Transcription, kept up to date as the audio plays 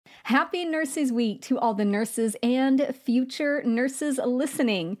Happy Nurses Week to all the nurses and future nurses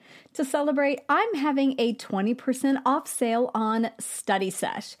listening. To celebrate, I'm having a 20% off sale on Study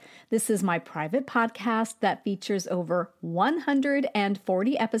Sesh. This is my private podcast that features over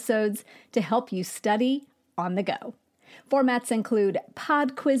 140 episodes to help you study on the go. Formats include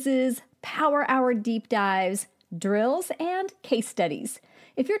pod quizzes, power hour deep dives, drills, and case studies.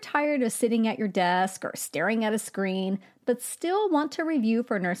 If you're tired of sitting at your desk or staring at a screen, but still want to review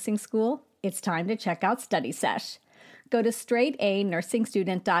for nursing school, it's time to check out Study Sesh. Go to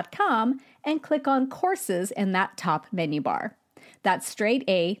straightanursingstudent.com and click on Courses in that top menu bar. That's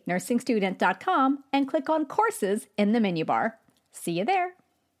straightanursingstudent.com and click on Courses in the menu bar. See you there.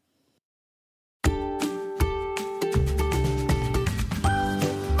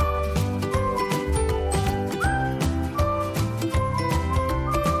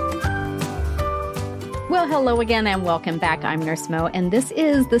 Well, hello again and welcome back. I'm Nurse Mo, and this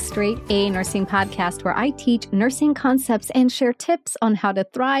is the Straight A Nursing Podcast where I teach nursing concepts and share tips on how to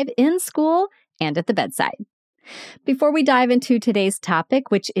thrive in school and at the bedside. Before we dive into today's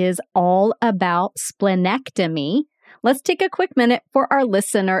topic, which is all about splenectomy, let's take a quick minute for our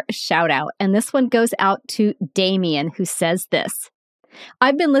listener shout out. And this one goes out to Damien, who says this.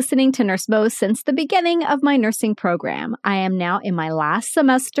 I've been listening to Nurse Mo since the beginning of my nursing program. I am now in my last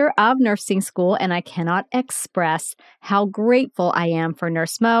semester of nursing school, and I cannot express how grateful I am for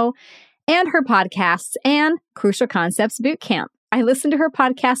Nurse Mo and her podcasts and Crucial Concepts Bootcamp. I listen to her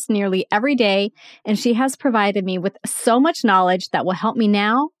podcasts nearly every day, and she has provided me with so much knowledge that will help me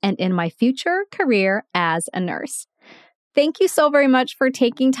now and in my future career as a nurse. Thank you so very much for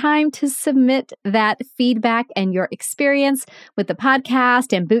taking time to submit that feedback and your experience with the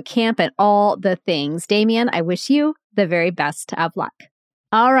podcast and bootcamp and all the things. Damien, I wish you the very best of luck.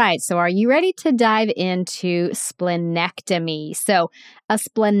 All right, so are you ready to dive into splenectomy? So a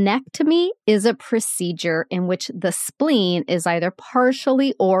splenectomy is a procedure in which the spleen is either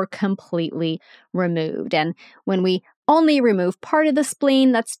partially or completely removed. And when we only remove part of the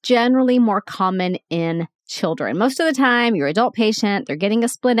spleen, that's generally more common in children. Most of the time, your adult patient, they're getting a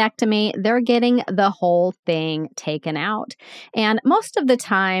splenectomy, they're getting the whole thing taken out. And most of the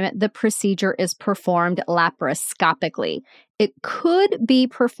time, the procedure is performed laparoscopically. It could be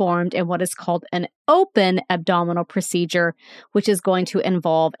performed in what is called an open abdominal procedure, which is going to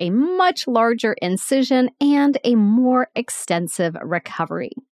involve a much larger incision and a more extensive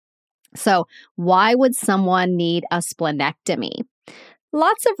recovery. So why would someone need a splenectomy?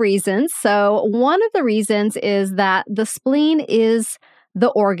 Lots of reasons. So one of the reasons is that the spleen is the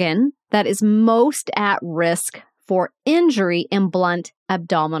organ that is most at risk for injury in blunt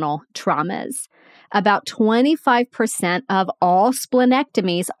abdominal traumas. About 25% of all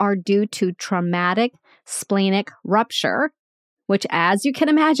splenectomies are due to traumatic splenic rupture, which, as you can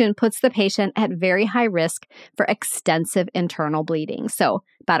imagine, puts the patient at very high risk for extensive internal bleeding. So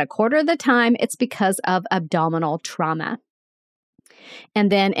about a quarter of the time, it's because of abdominal trauma.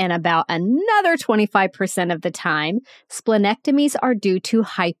 And then in about another 25% of the time, splenectomies are due to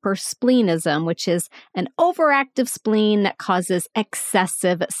hypersplenism, which is an overactive spleen that causes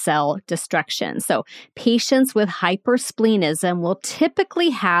excessive cell destruction. So patients with hypersplenism will typically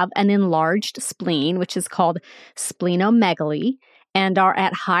have an enlarged spleen, which is called splenomegaly, and are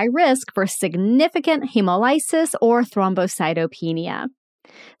at high risk for significant hemolysis or thrombocytopenia.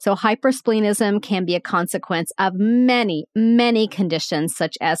 So hypersplenism can be a consequence of many, many conditions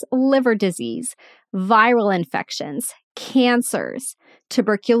such as liver disease, viral infections, cancers,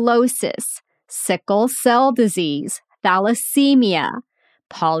 tuberculosis, sickle cell disease, thalassemia,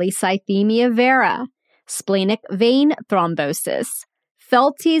 polycythemia vera, splenic vein thrombosis,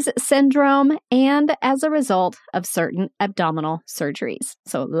 Felty's syndrome, and as a result of certain abdominal surgeries.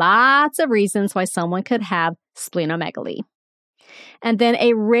 So lots of reasons why someone could have splenomegaly. And then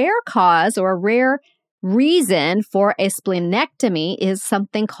a rare cause or a rare reason for a splenectomy is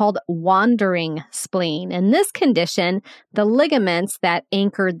something called wandering spleen. In this condition, the ligaments that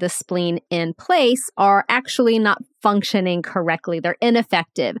anchored the spleen in place are actually not functioning correctly. They're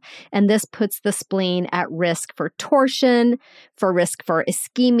ineffective. And this puts the spleen at risk for torsion, for risk for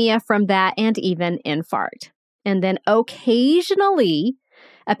ischemia from that, and even infarct. And then occasionally,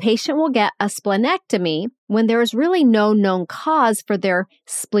 a patient will get a splenectomy when there is really no known cause for their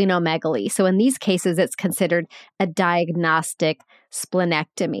splenomegaly. So in these cases, it's considered a diagnostic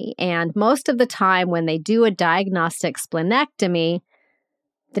splenectomy. And most of the time when they do a diagnostic splenectomy,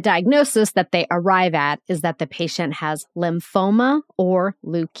 the diagnosis that they arrive at is that the patient has lymphoma or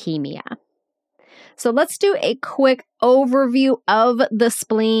leukemia. So let's do a quick overview of the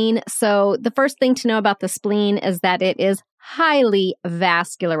spleen. So the first thing to know about the spleen is that it is highly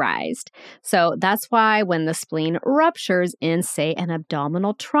vascularized. So that's why when the spleen ruptures in, say, an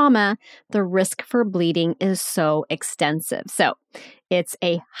abdominal trauma, the risk for bleeding is so extensive. So it's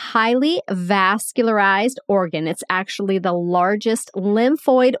a highly vascularized organ. It's actually the largest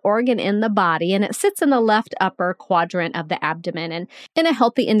lymphoid organ in the body, and it sits in the left upper quadrant of the abdomen. And in a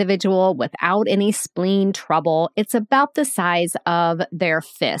healthy individual without any spleen trouble, it's about the size of their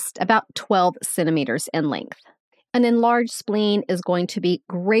fist, about 12 centimeters in length. An enlarged spleen is going to be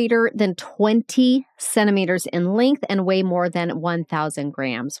greater than 20 centimeters in length and weigh more than 1,000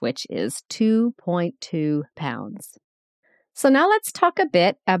 grams, which is 2.2 pounds. So now let's talk a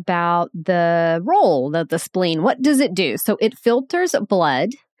bit about the role of the spleen. What does it do? So it filters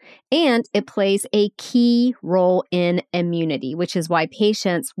blood and it plays a key role in immunity, which is why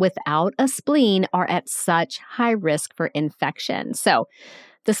patients without a spleen are at such high risk for infection. So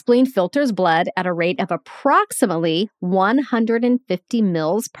the spleen filters blood at a rate of approximately 150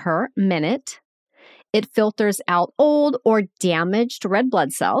 mils per minute. It filters out old or damaged red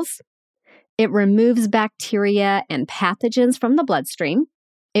blood cells. It removes bacteria and pathogens from the bloodstream.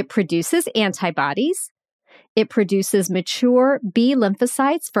 It produces antibodies. It produces mature B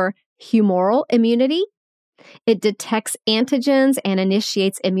lymphocytes for humoral immunity. It detects antigens and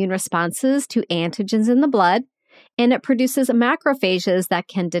initiates immune responses to antigens in the blood. And it produces macrophages that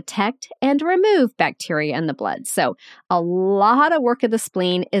can detect and remove bacteria in the blood. So a lot of work of the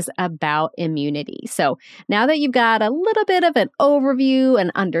spleen is about immunity. So now that you've got a little bit of an overview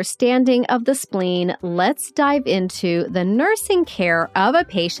and understanding of the spleen, let's dive into the nursing care of a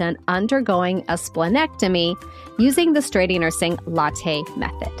patient undergoing a splenectomy using the straight A nursing latte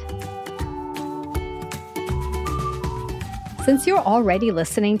method. Since you're already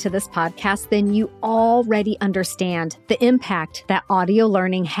listening to this podcast, then you already understand the impact that audio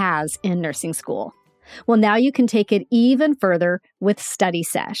learning has in nursing school. Well, now you can take it even further with Study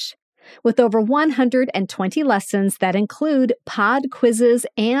Sesh. With over 120 lessons that include pod quizzes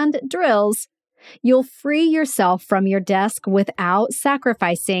and drills, you'll free yourself from your desk without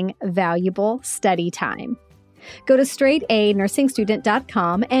sacrificing valuable study time. Go to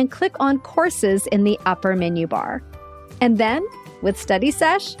straightanursingstudent.com and click on courses in the upper menu bar. And then, with Study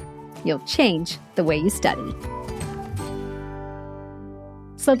Sesh, you'll change the way you study.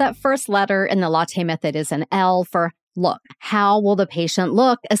 So that first letter in the latte method is an L for look. How will the patient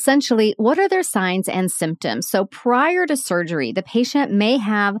look? Essentially, what are their signs and symptoms? So prior to surgery, the patient may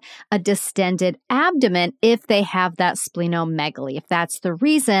have a distended abdomen if they have that splenomegaly, if that's the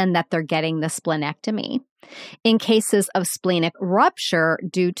reason that they're getting the splenectomy. In cases of splenic rupture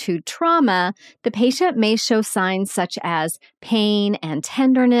due to trauma, the patient may show signs such as pain and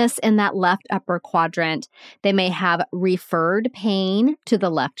tenderness in that left upper quadrant. They may have referred pain to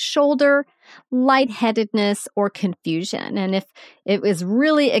the left shoulder, lightheadedness, or confusion. And if it was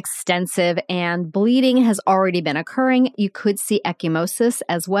really extensive and bleeding has already been occurring, you could see ecchymosis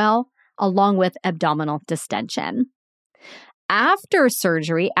as well, along with abdominal distension. After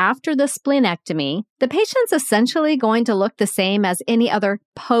surgery, after the splenectomy, the patient's essentially going to look the same as any other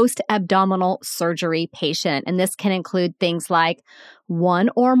post-abdominal surgery patient. And this can include things like one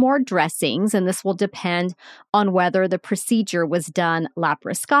or more dressings, and this will depend on whether the procedure was done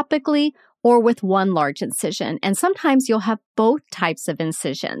laparoscopically or with one large incision. And sometimes you'll have both types of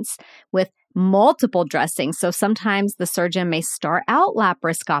incisions with multiple dressings. So sometimes the surgeon may start out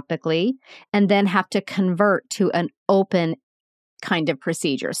laparoscopically and then have to convert to an open kind of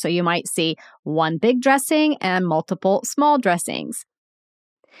procedure. So you might see one big dressing and multiple small dressings.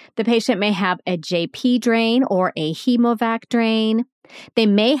 The patient may have a JP drain or a hemovac drain. They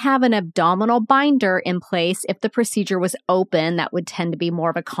may have an abdominal binder in place. If the procedure was open, that would tend to be more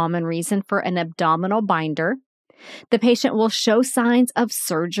of a common reason for an abdominal binder. The patient will show signs of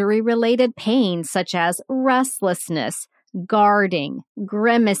surgery-related pain, such as restlessness, guarding,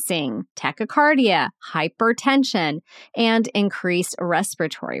 grimacing, tachycardia, hypertension, and increased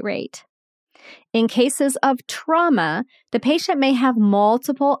respiratory rate. In cases of trauma, the patient may have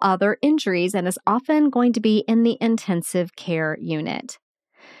multiple other injuries and is often going to be in the intensive care unit.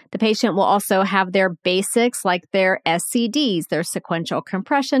 The patient will also have their basics like their SCDs, their sequential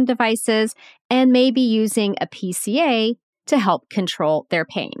compression devices, and may be using a PCA to help control their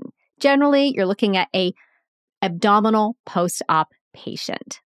pain. Generally, you're looking at a abdominal post-op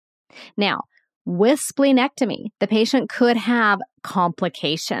patient. Now, with splenectomy, the patient could have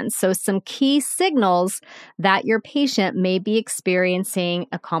complications. So some key signals that your patient may be experiencing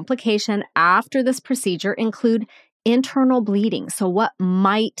a complication after this procedure include internal bleeding. So what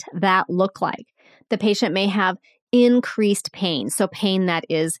might that look like? The patient may have increased pain, so pain that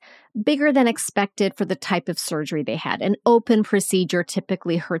is bigger than expected for the type of surgery they had. An open procedure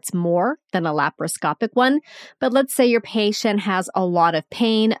typically hurts more than a laparoscopic one, but let's say your patient has a lot of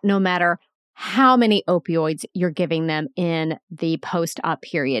pain no matter how many opioids you're giving them in the post-op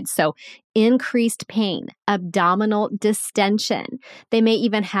period. So increased pain, abdominal distension. They may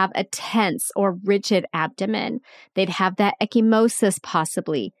even have a tense or rigid abdomen. They'd have that ecchymosis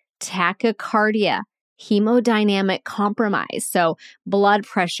possibly, tachycardia, hemodynamic compromise, so blood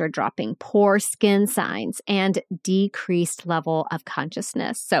pressure dropping, poor skin signs, and decreased level of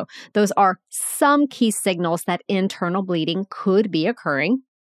consciousness. So those are some key signals that internal bleeding could be occurring.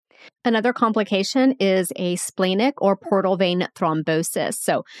 Another complication is a splenic or portal vein thrombosis.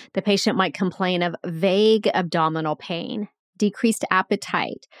 So the patient might complain of vague abdominal pain, decreased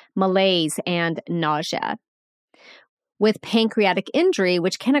appetite, malaise, and nausea. With pancreatic injury,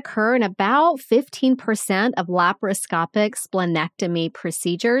 which can occur in about 15% of laparoscopic splenectomy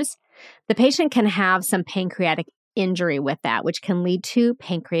procedures, the patient can have some pancreatic injury with that, which can lead to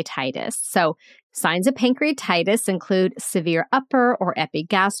pancreatitis. So signs of pancreatitis include severe upper or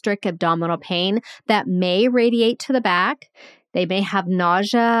epigastric abdominal pain that may radiate to the back. They may have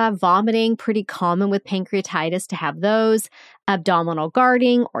nausea, vomiting, pretty common with pancreatitis to have those, abdominal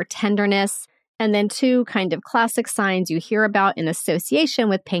guarding or tenderness. And then two kind of classic signs you hear about in association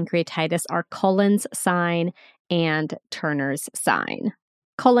with pancreatitis are Cullen's sign and Turner's sign.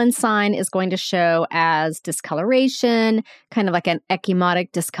 Cullen's sign is going to show as discoloration, kind of like an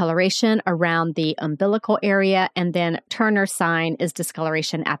ecchymotic discoloration around the umbilical area. And then Turner's sign is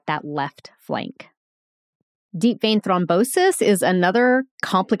discoloration at that left flank. Deep vein thrombosis is another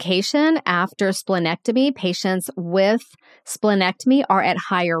complication after splenectomy. Patients with splenectomy are at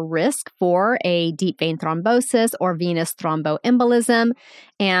higher risk for a deep vein thrombosis or venous thromboembolism.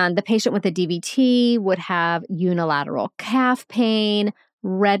 And the patient with a DVT would have unilateral calf pain,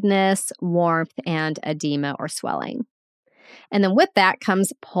 redness, warmth, and edema or swelling. And then with that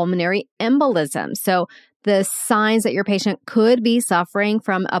comes pulmonary embolism. So the signs that your patient could be suffering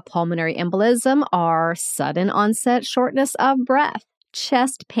from a pulmonary embolism are sudden onset shortness of breath,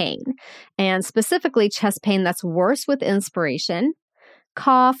 chest pain, and specifically chest pain that's worse with inspiration,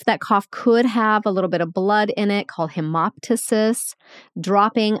 cough. That cough could have a little bit of blood in it called hemoptysis,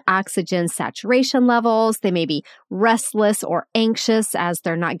 dropping oxygen saturation levels. They may be restless or anxious as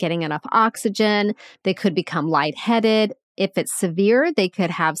they're not getting enough oxygen. They could become lightheaded. If it's severe, they could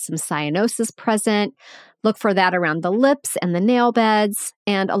have some cyanosis present. Look for that around the lips and the nail beds.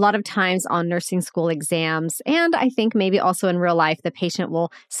 And a lot of times on nursing school exams, and I think maybe also in real life, the patient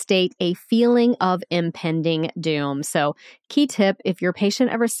will state a feeling of impending doom. So key tip, if your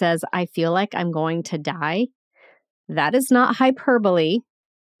patient ever says, "I feel like I'm going to die," that is not hyperbole.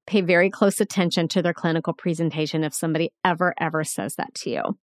 Pay very close attention to their clinical presentation if somebody ever says that to you.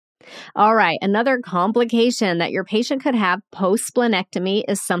 All right, another complication that your patient could have post-splenectomy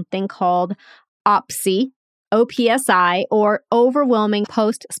is something called OPSI, OPSI, or overwhelming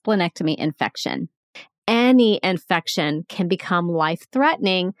post-splenectomy infection. Any infection can become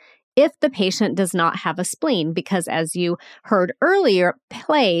life-threatening if the patient does not have a spleen, because as you heard earlier,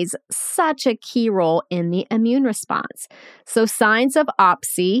 plays such a key role in the immune response. So signs of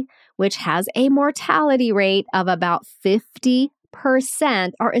OPSI, which has a mortality rate of about 50%,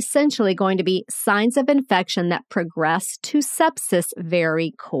 are essentially going to be signs of infection that progress to sepsis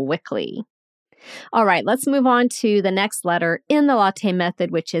very quickly. All right, let's move on to the next letter in the latte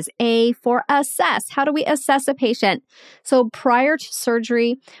method, which is A for assess. How do we assess a patient? So prior to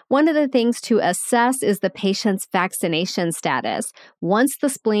surgery, one of the things to assess is the patient's vaccination status. Once the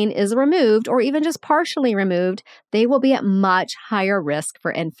spleen is removed or even just partially removed, they will be at much higher risk for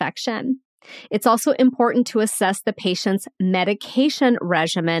infection. It's also important to assess the patient's medication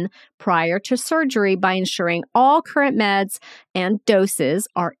regimen prior to surgery by ensuring all current meds and doses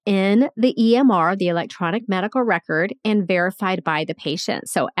are in the EMR, the electronic medical record, and verified by the patient.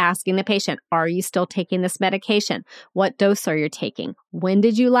 So asking the patient, are you still taking this medication? What dose are you taking? When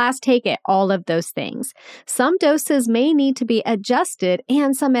did you last take it? All of those things. Some doses may need to be adjusted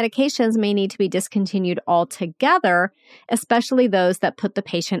and some medications may need to be discontinued altogether, especially those that put the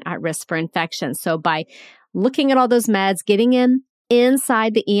patient at risk for infection. So by looking at all those meds, getting in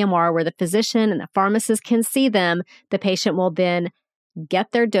inside the EMR where the physician and the pharmacist can see them, the patient will then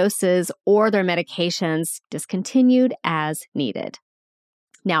get their doses or their medications discontinued as needed.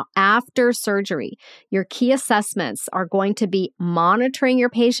 Now, after surgery, your key assessments are going to be monitoring your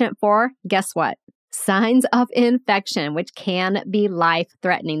patient for, guess what? signs of infection, which can be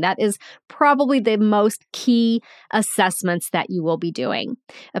life-threatening. That is probably the most key assessments that you will be doing.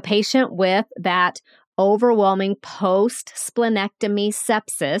 A patient with that overwhelming post-splenectomy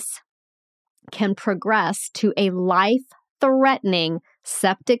sepsis can progress to a life-threatening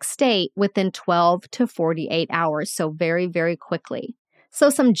septic state within 12 to 48 hours, so very, very quickly. So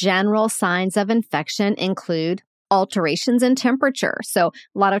some general signs of infection include alterations in temperature. So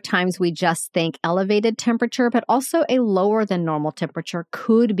a lot of times we just think elevated temperature, but also a lower than normal temperature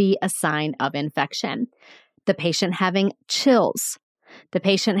could be a sign of infection. The patient having chills, the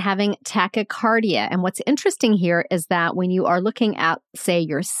patient having tachycardia. And what's interesting here is that when you are looking at, say,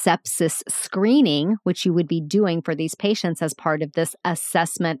 your sepsis screening, which you would be doing for these patients as part of this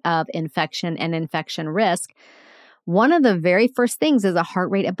assessment of infection and infection risk, one of the very first things is a heart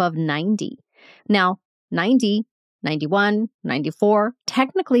rate above 90. Now, 90, 91, 94,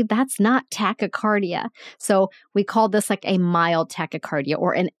 technically that's not tachycardia. So we call this like a mild tachycardia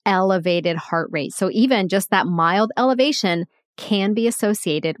or an elevated heart rate. So even just that mild elevation can be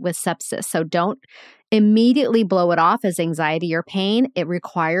associated with sepsis. So don't immediately blow it off as anxiety or pain. It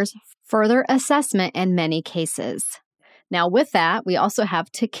requires further assessment in many cases. Now, with that, we also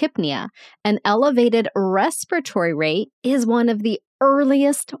have tachypnea. An elevated respiratory rate is one of the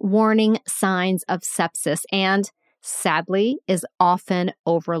earliest warning signs of sepsis and, sadly, is often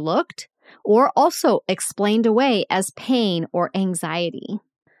overlooked or also explained away as pain or anxiety.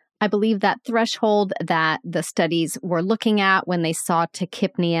 I believe that threshold that the studies were looking at when they saw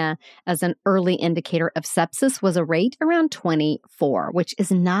tachypnea as an early indicator of sepsis was a rate around 24, which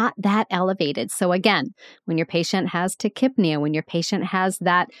is not that elevated. So again, when your patient has tachypnea, when your patient has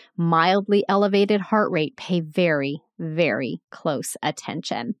that mildly elevated heart rate, pay very, very close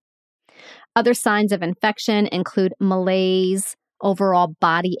attention. Other signs of infection include malaise, overall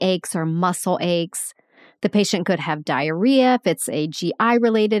body aches or muscle aches. The patient could have diarrhea if it's a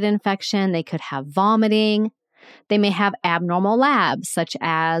GI-related infection. They could have vomiting. They may have abnormal labs, such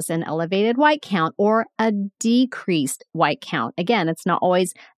as an elevated white count or a decreased white count. Again, it's not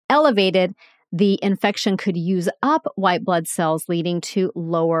always elevated. The infection could use up white blood cells, leading to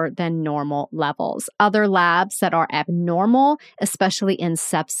lower than normal levels. Other labs that are abnormal, especially in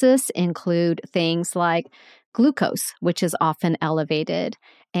sepsis, include things like glucose, which is often elevated.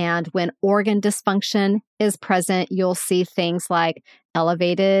 And when organ dysfunction is present, you'll see things like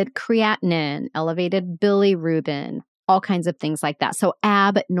elevated creatinine, elevated bilirubin, all kinds of things like that. So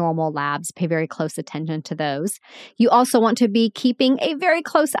abnormal labs, pay very close attention to those. You also want to be keeping a very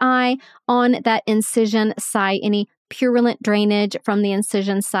close eye on that incision site, any purulent drainage from the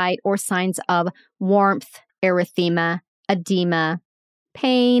incision site or signs of warmth, erythema, edema,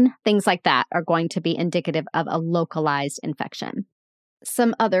 pain, things like that are going to be indicative of a localized infection.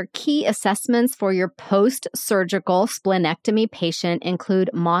 Some other key assessments for your post-surgical splenectomy patient include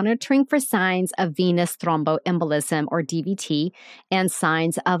monitoring for signs of venous thromboembolism or DVT and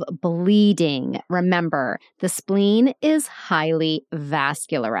signs of bleeding. Remember, the spleen is highly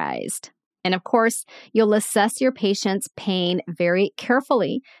vascularized. And of course, you'll assess your patient's pain very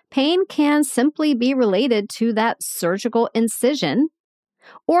carefully. Pain can simply be related to that surgical incision,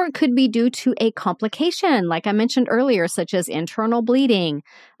 or it could be due to a complication, like I mentioned earlier, such as internal bleeding,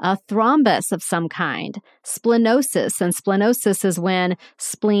 a thrombus of some kind, splenosis. And splenosis is when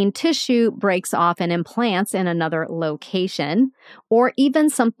spleen tissue breaks off and implants in another location, or even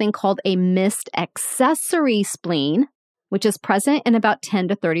something called a missed accessory spleen, which is present in about 10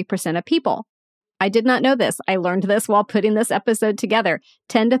 to 30% of people. I did not know this. I learned this while putting this episode together.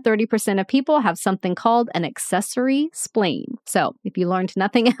 10 to 30% of people have something called an accessory spleen. So if you learned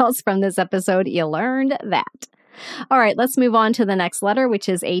nothing else from this episode, you learned that. All right, let's move on to the next letter, which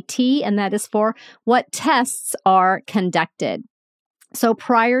is a T, and that is for what tests are conducted. So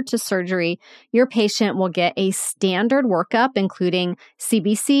prior to surgery, your patient will get a standard workup, including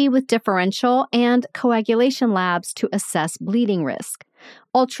CBC with differential and coagulation labs to assess bleeding risk.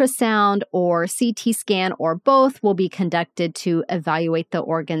 Ultrasound or CT scan or both will be conducted to evaluate the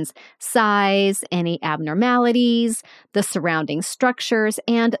organ's size, any abnormalities, the surrounding structures,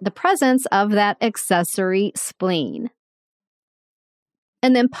 and the presence of that accessory spleen.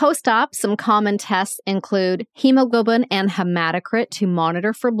 And then post-op, some common tests include hemoglobin and hematocrit to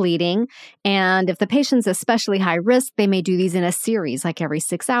monitor for bleeding. And if the patient's especially high risk, they may do these in a series, like every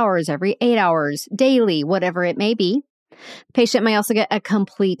 6 hours, every 8 hours, daily, whatever it may be. Patient may also get a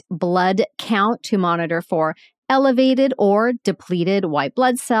complete blood count to monitor for elevated or depleted white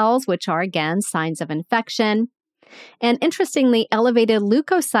blood cells, which are, again, signs of infection. And interestingly, elevated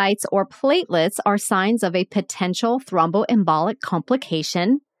leukocytes or platelets are signs of a potential thromboembolic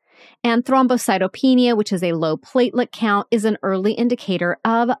complication. And thrombocytopenia, which is a low platelet count, is an early indicator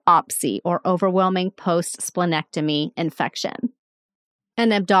of OPSI, or overwhelming post-splenectomy infection.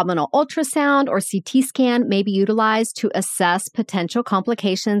 An abdominal ultrasound or CT scan may be utilized to assess potential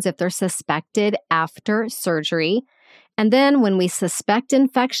complications if they're suspected after surgery. And then when we suspect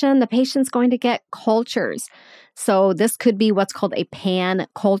infection, the patient's going to get cultures. So this could be what's called a pan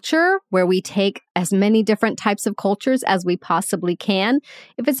culture, where we take as many different types of cultures as we possibly can.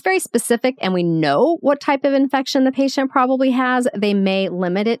 If it's very specific and we know what type of infection the patient probably has, they may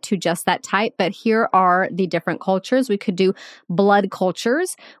limit it to just that type. But here are the different cultures. We could do blood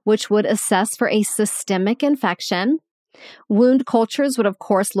cultures, which would assess for a systemic infection. Wound cultures would, of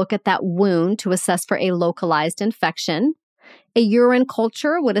course, look at that wound to assess for a localized infection. A urine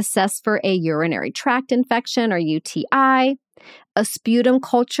culture would assess for a urinary tract infection or UTI. A sputum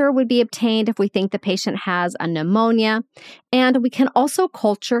culture would be obtained if we think the patient has a pneumonia. And we can also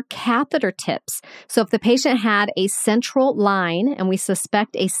culture catheter tips. So if the patient had a central line and we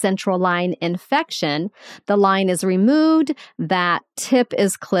suspect a central line infection, the line is removed, that tip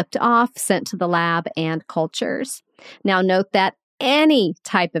is clipped off, sent to the lab, and cultures. Now note that any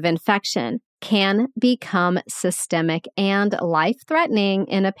type of infection can become systemic and life-threatening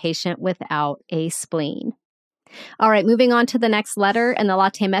in a patient without a spleen. All right, moving on to the next letter, and the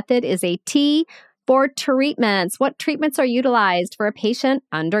latte method is a T for treatments. What treatments are utilized for a patient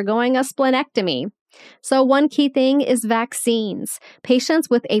undergoing a splenectomy? So one key thing is vaccines. Patients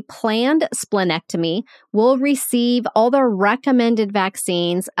with a planned splenectomy will receive all the recommended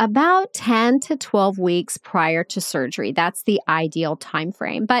vaccines about 10 to 12 weeks prior to surgery. That's the ideal time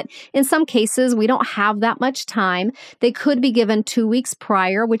frame. But in some cases, we don't have that much time. They could be given 2 weeks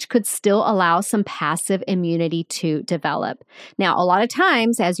prior, which could still allow some passive immunity to develop. Now, a lot of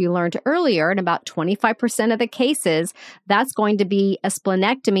times, as you learned earlier, in about 25% of the cases, that's going to be a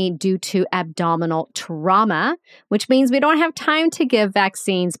splenectomy due to abdominal trauma, which means we don't have time to give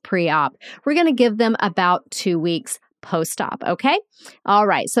vaccines pre-op. We're going to give them about 2 weeks post-op, okay? All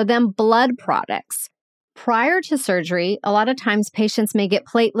right, so then blood products. Prior to surgery, a lot of times patients may get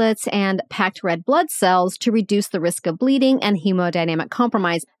platelets and packed red blood cells to reduce the risk of bleeding and hemodynamic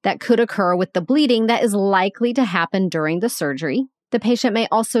compromise that could occur with the bleeding that is likely to happen during the surgery. The patient may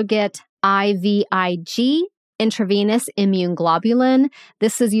also get IVIG, intravenous immune globulin.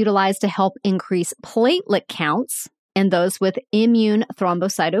 This is utilized to help increase platelet counts in those with immune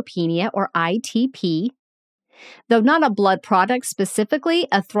thrombocytopenia, or ITP. Though not a blood product specifically,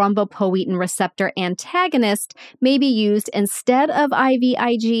 a thrombopoietin receptor antagonist may be used instead of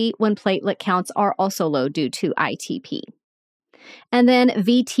IVIG when platelet counts are also low due to ITP. And then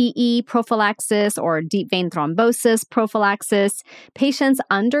VTE prophylaxis, or deep vein thrombosis prophylaxis. Patients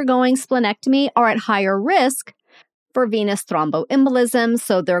undergoing splenectomy are at higher risk for venous thromboembolism,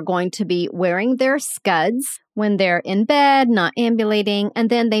 so they're going to be wearing their scuds when they're in bed, not ambulating,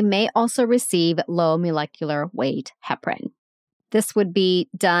 and then they may also receive low molecular weight heparin. This would be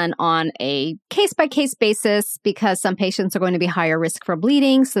done on a case-by-case basis because some patients are going to be higher risk for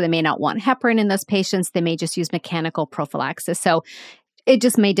bleeding, so they may not want heparin in those patients. They may just use mechanical prophylaxis. So it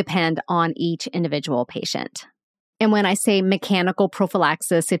just may depend on each individual patient. And when I say mechanical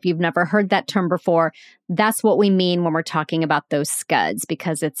prophylaxis, if you've never heard that term before, that's what we mean when we're talking about those scuds,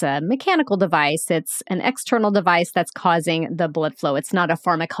 because it's a mechanical device. It's an external device that's causing the blood flow. It's not a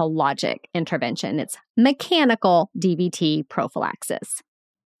pharmacologic intervention. It's mechanical DVT prophylaxis.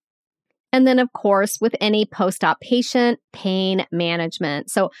 And then, of course, with any post-op patient, pain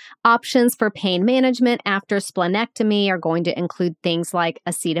management. So options for pain management after splenectomy are going to include things like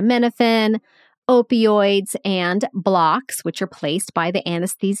acetaminophen, opioids, and blocks, which are placed by the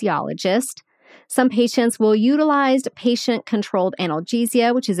anesthesiologist. Some patients will utilize patient-controlled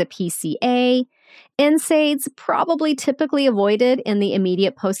analgesia, which is a PCA. NSAIDs probably typically avoided in the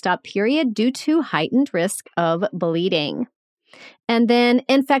immediate post-op period due to heightened risk of bleeding. And then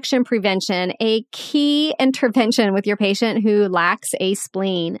infection prevention, a key intervention with your patient who lacks a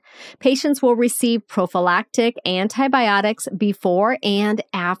spleen. Patients will receive prophylactic antibiotics before and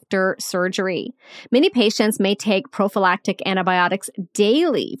after surgery. Many patients may take prophylactic antibiotics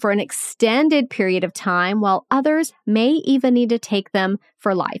daily for an extended period of time, while others may even need to take them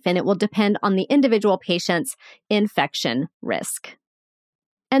for life, and it will depend on the individual patient's infection risk.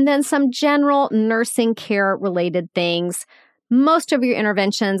 And then some general nursing care related things. Most of your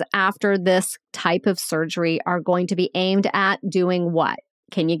interventions after this type of surgery are going to be aimed at doing what?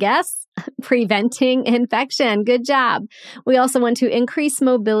 Can you guess? Preventing infection. Good job. We also want to increase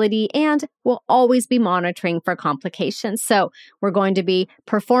mobility and we'll always be monitoring for complications. So we're going to be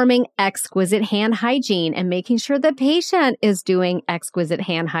performing exquisite hand hygiene and making sure the patient is doing exquisite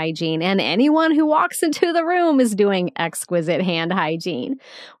hand hygiene and anyone who walks into the room is doing exquisite hand hygiene.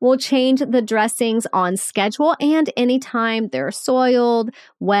 We'll change the dressings on schedule and anytime they're soiled,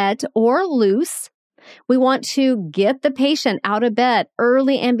 wet, or loose. We want to get the patient out of bed.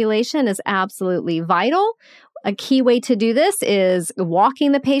 Early ambulation is absolutely vital. A key way to do this is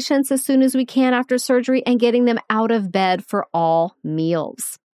walking the patients as soon as we can after surgery and getting them out of bed for all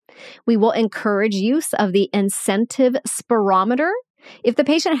meals. We will encourage use of the incentive spirometer. If the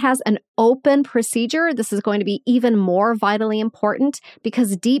patient has an open procedure, this is going to be even more vitally important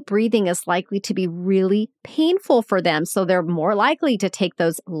because deep breathing is likely to be really painful for them. So they're more likely to take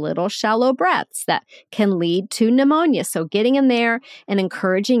those little shallow breaths that can lead to pneumonia. So getting in there and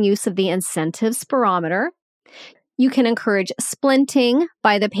encouraging use of the incentive spirometer. You can encourage splinting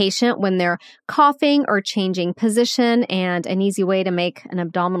by the patient when they're coughing or changing position. And an easy way to make an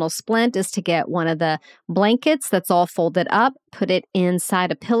abdominal splint is to get one of the blankets that's all folded up, put it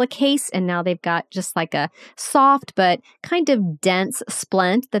inside a pillowcase, and now they've got just like a soft but kind of dense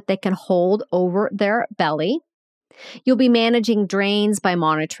splint that they can hold over their belly. You'll be managing drains by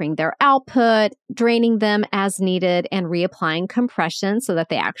monitoring their output, draining them as needed, and reapplying compression so that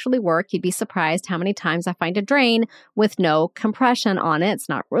they actually work. You'd be surprised how many times I find a drain with no compression on it. It's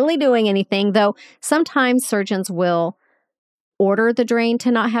not really doing anything, though sometimes surgeons will order the drain to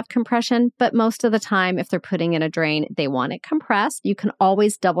not have compression, but most of the time, if they're putting in a drain, they want it compressed. You can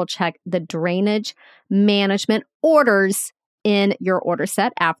always double check the drainage management orders in your order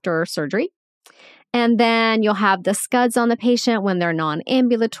set after surgery. And then you'll have the scuds on the patient when they're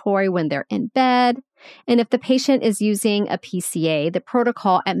non-ambulatory, when they're in bed. And if the patient is using a PCA, the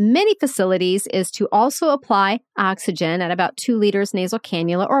protocol at many facilities is to also apply oxygen at about 2 liters nasal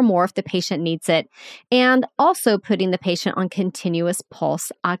cannula or more if the patient needs it. And also putting the patient on continuous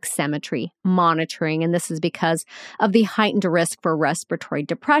pulse oximetry monitoring. And this is because of the heightened risk for respiratory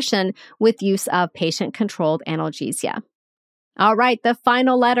depression with use of patient-controlled analgesia. All right, the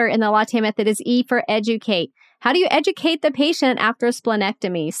final letter in the latte method is E for educate. How do you educate the patient after a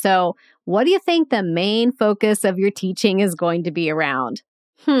splenectomy? So what do you think the main focus of your teaching is going to be around?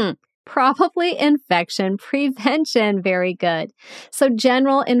 Probably infection prevention. Very good. So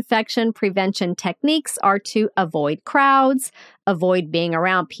general infection prevention techniques are to avoid crowds, avoid being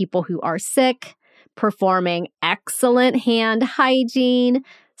around people who are sick, performing excellent hand hygiene,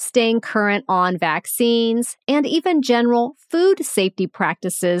 staying current on vaccines, and even general food safety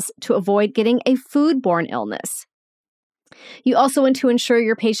practices to avoid getting a foodborne illness. You also want to ensure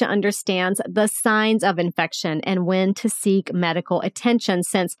your patient understands the signs of infection and when to seek medical attention,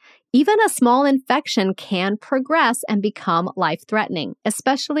 since even a small infection can progress and become life-threatening,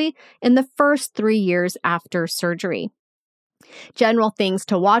 especially in the first 3 years after surgery. General things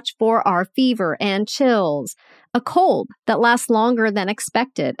to watch for are fever and chills, a cold that lasts longer than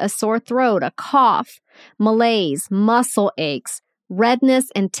expected, a sore throat, a cough, malaise, muscle aches,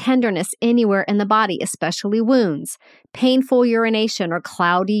 redness and tenderness anywhere in the body, especially wounds, painful urination or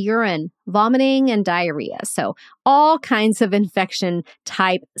cloudy urine, vomiting, and diarrhea. So all kinds of infection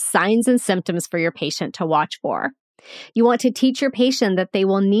type signs and symptoms for your patient to watch for. You want to teach your patient that they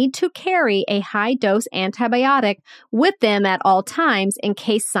will need to carry a high-dose antibiotic with them at all times in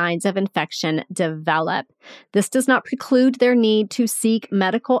case signs of infection develop. This does not preclude their need to seek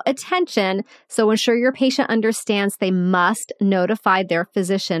medical attention, so ensure your patient understands they must notify their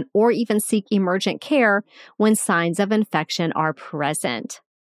physician or even seek emergent care when signs of infection are present.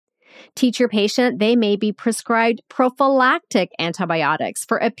 Teach your patient they may be prescribed prophylactic antibiotics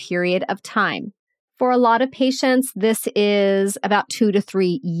for a period of time. For a lot of patients, this is about 2 to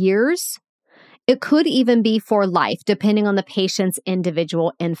 3 years. It could even be for life, depending on the patient's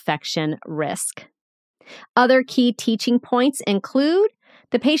individual infection risk. Other key teaching points include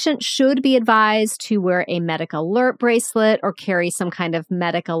the patient should be advised to wear a medic alert bracelet or carry some kind of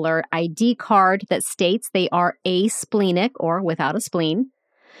medic alert ID card that states they are asplenic or without a spleen.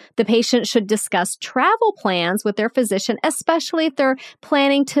 The patient should discuss travel plans with their physician, especially if they're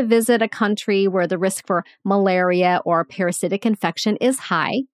planning to visit a country where the risk for malaria or parasitic infection is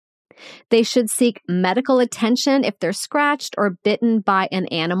high. They should seek medical attention if they're scratched or bitten by an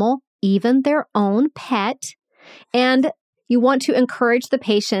animal, even their own pet. And you want to encourage the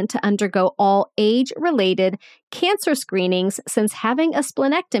patient to undergo all age-related cancer screenings, since having a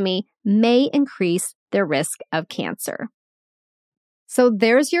splenectomy may increase their risk of cancer. So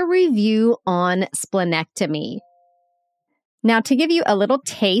there's your review on splenectomy. Now, to give you a little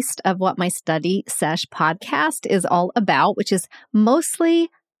taste of what my Study Sesh podcast is all about, which is mostly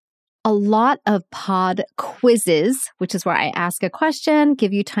a lot of pod quizzes, which is where I ask a question,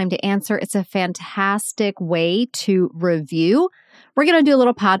 give you time to answer. It's a fantastic way to review. We're going to do a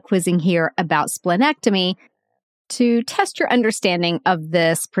little pod quizzing here about splenectomy to test your understanding of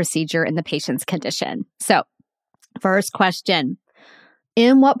this procedure in the patient's condition. So, first question,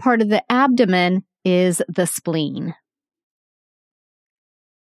 in what part of the abdomen is the spleen?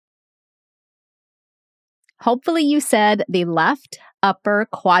 Hopefully you said the left upper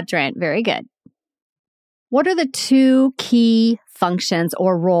quadrant. Very good. What are the two key functions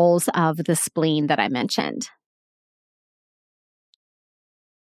or roles of the spleen that I mentioned?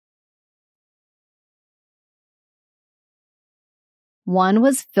 One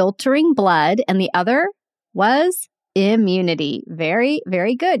was filtering blood and the other was immunity. Very,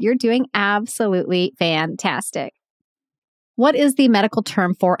 very good. You're doing absolutely fantastic. What is the medical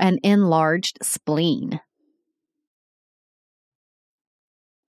term for an enlarged spleen?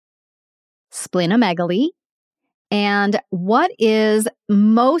 Splenomegaly. And what is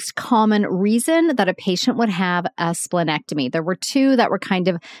most common reason that a patient would have a splenectomy? There were two that were kind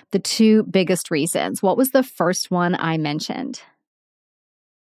of the two biggest reasons. What was the first one I mentioned?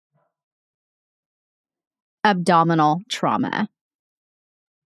 Abdominal trauma.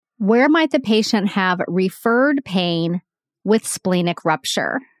 Where might the patient have referred pain with splenic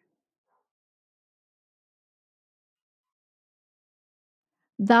rupture?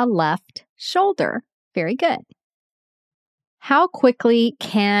 The left shoulder. Very good. How quickly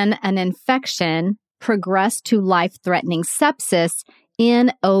can an infection progress to life-threatening sepsis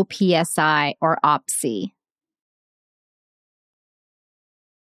in OPSI or OPSI?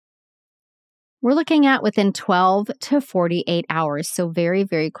 We're looking at within 12 to 48 hours, so very,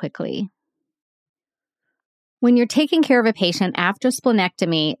 very quickly. When you're taking care of a patient after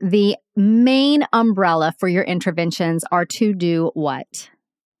splenectomy, the main umbrella for your interventions are to do what?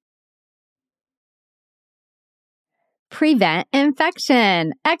 Prevent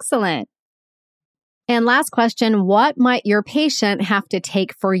infection. Excellent. And last question, what might your patient have to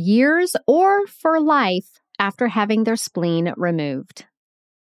take for years or for life after having their spleen removed?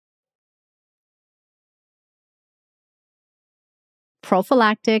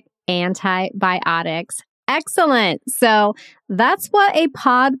 Prophylactic antibiotics. Excellent. So that's what a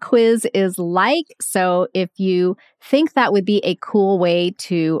pod quiz is like. So if you think that would be a cool way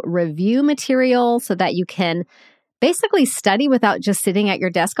to review material so that you can basically study without just sitting at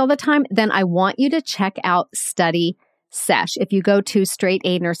your desk all the time, then I want you to check out Study Sesh. If you go to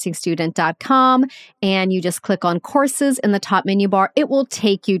straightanursingstudent.com and you just click on courses in the top menu bar, it will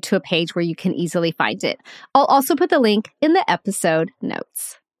take you to a page where you can easily find it. I'll also put the link in the episode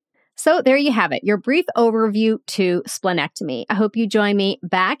notes. So there you have it, your brief overview to splenectomy. I hope you join me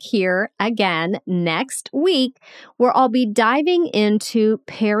back here again next week, where I'll be diving into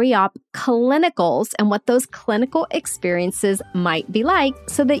peri-op clinicals and what those clinical experiences might be like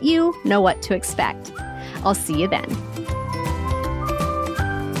so that you know what to expect. I'll see you then.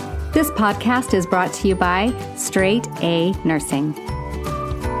 This podcast is brought to you by Straight A Nursing.